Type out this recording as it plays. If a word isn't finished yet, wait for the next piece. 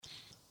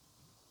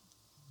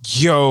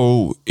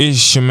Yo,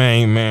 it's your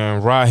main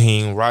man,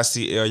 Raheem,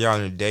 Rossi L. Y'all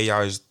in the day,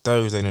 y'all is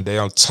Thursday in the day.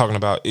 I'm talking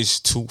about it's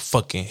too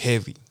fucking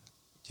heavy.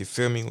 You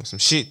feel me? When some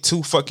shit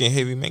too fucking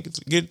heavy, man,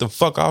 get the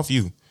fuck off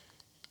you.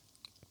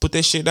 Put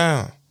that shit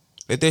down.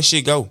 Let that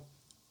shit go.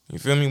 You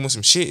feel me? When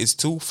some shit is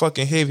too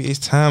fucking heavy,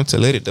 it's time to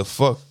let it the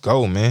fuck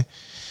go, man.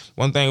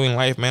 One thing in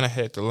life, man, I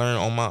had to learn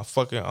on my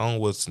fucking own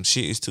was some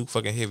shit is too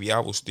fucking heavy. I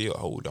will still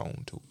hold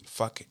on to it.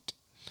 Fuck it.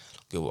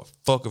 Give a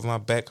fuck if my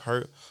back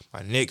hurt,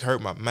 my neck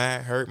hurt, my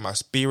mind hurt, my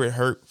spirit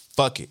hurt.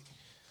 Fuck it.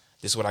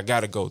 This is what I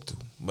gotta go through.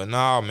 But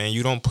nah, man,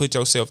 you don't put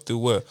yourself through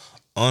what?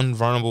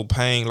 Unvulnerable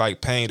pain,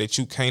 like pain that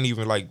you can't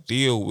even like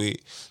deal with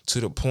to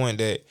the point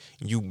that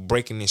you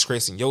breaking and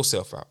stressing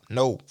yourself out.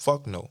 No,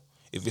 fuck no.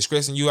 If it's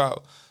stressing you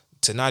out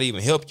to not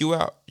even help you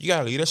out, you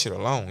gotta leave that shit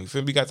alone. You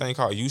feel me? You got a thing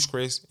called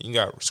eustress, you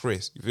got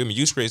stress. You feel me?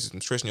 Eustress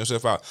is stressing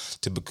yourself out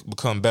to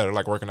become better,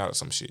 like working out or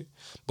some shit.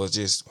 But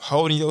just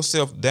holding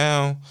yourself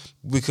down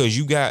because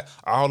you got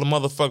all the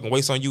motherfucking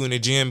weights on you in the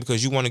gym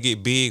because you want to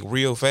get big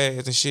real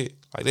fast and shit.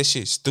 Like that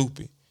shit's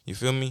stupid. You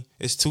feel me?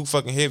 It's too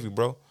fucking heavy,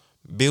 bro.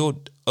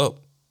 Build up.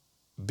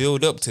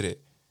 Build up to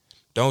that.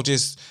 Don't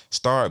just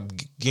start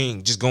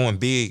just going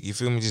big. You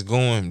feel me? Just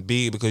going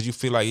big because you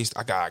feel like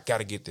I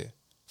gotta get there.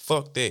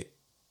 Fuck that.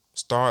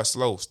 Start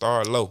slow,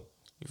 start low.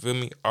 You feel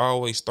me?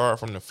 Always start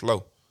from the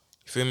flow.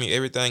 You feel me?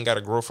 Everything got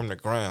to grow from the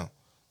ground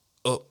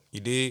up.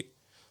 You dig?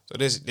 So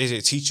this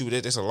just teach you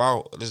that there's a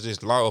law. This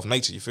is law of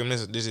nature. You feel me?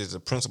 This is a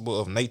principle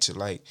of nature.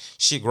 Like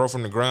shit grow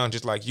from the ground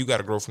just like you got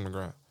to grow from the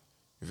ground.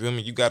 You feel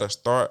me? You got to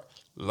start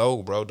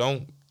low, bro.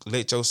 Don't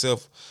let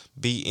yourself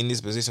be in this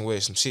position where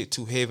some shit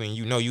too heavy and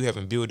you know you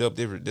haven't built up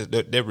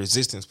that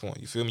resistance point.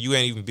 You feel me? You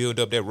ain't even built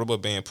up that rubber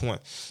band point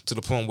to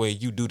the point where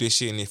you do this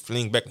shit and it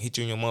fling back and hit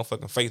you in your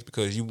motherfucking face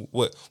because you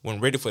wasn't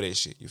ready for that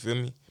shit. You feel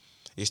me?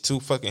 It's too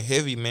fucking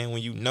heavy, man,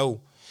 when you know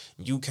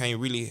you can't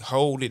really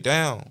hold it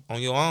down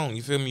on your own.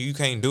 You feel me? You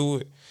can't do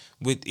it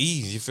with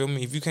ease. You feel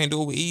me? If you can't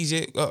do it with ease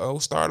yet,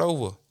 start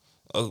over.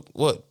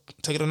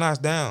 Take it a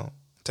notch down.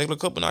 Take a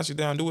couple notches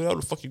down. Do whatever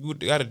the fuck you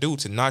gotta do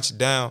to notch it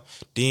down,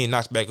 then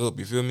notch back up.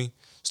 You feel me?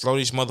 Slow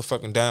this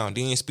motherfucking down,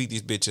 then speed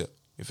this bitch up.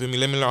 You feel me?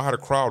 Let me learn how to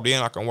crawl,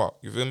 then I can walk.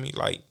 You feel me?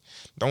 Like,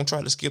 don't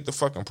try to skip the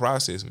fucking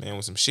process, man.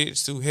 When some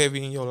shit's too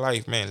heavy in your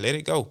life, man, let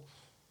it go.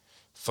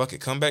 Fuck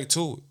it, come back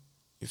to it.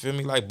 You feel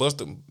me? Like,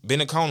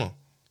 bend the corner.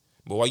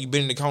 But while you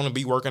bend in the corner,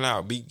 be working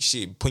out, be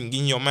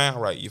getting your mind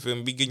right. You feel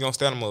me? Be getting your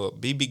stamina up.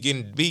 Be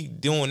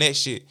doing that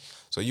shit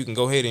so you can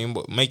go ahead and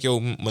make your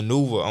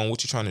maneuver on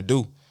what you're trying to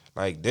do.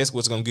 Like, that's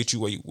what's going to get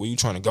you where you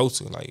trying to go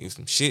to. Like, if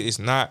some shit is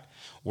not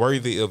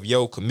worthy of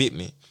your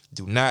commitment,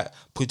 do not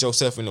put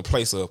yourself in the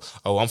place of,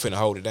 I'm finna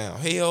hold it down.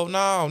 Hell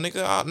no,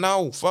 nigga.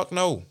 No, fuck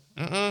no.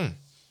 I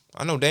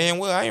know damn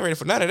well I ain't ready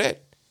for none of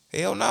that.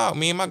 Hell no.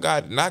 Me and my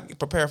God did not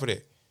prepare for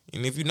that.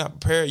 And if you're not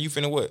prepared, you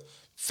finna what?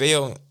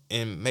 Fail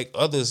and make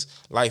others'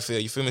 life fail.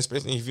 You feel me?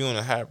 Especially if you're in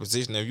a higher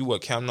position. If you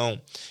counting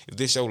on, if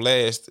this your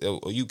last,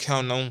 or you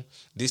counting on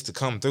this to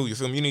come through. You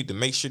feel me? You need to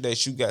make sure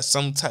that you got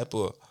some type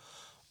of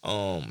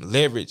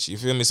leverage, you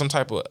feel me? Some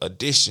type of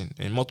addition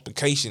and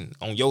multiplication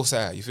on your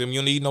side. You feel me? You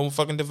don't need no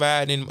fucking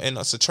dividing and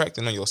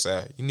subtracting on your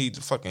side. You need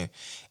to fucking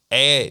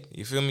add.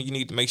 You feel me? You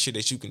need to make sure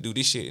that you can do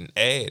this shit and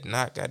add,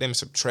 not goddamn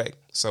subtract.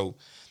 So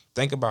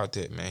think about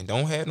that, man.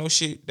 Don't have no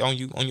shit on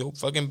your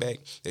fucking back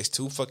that's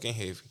too fucking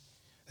heavy.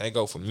 That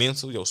go for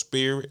mental, your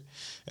spirit.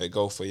 That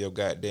go for your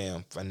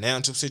goddamn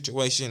financial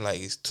situation.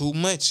 Like, it's too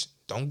much.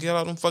 Don't get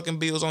all them fucking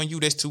bills on you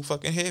that's too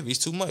fucking heavy.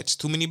 It's too much.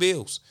 Too many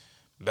bills.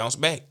 Bounce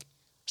back.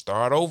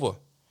 Start over.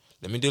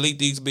 Let me delete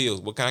these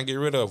bills. What can I get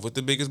rid of? What's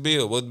the biggest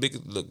bill? What's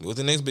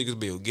the next biggest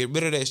bill? Get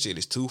rid of that shit.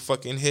 It's too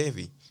fucking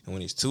heavy. And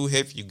when it's too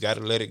heavy, you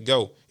gotta let it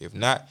go. If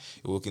not,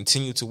 it will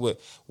continue to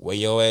weigh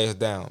your ass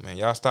down, man.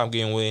 Y'all stop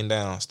getting weighing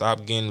down.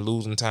 Stop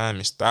losing time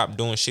and stop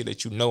doing shit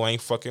that you know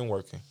ain't fucking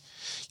working.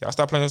 Y'all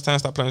stop playing this time.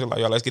 Stop playing this life.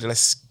 Y'all, let's get it.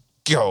 Let's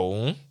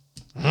go.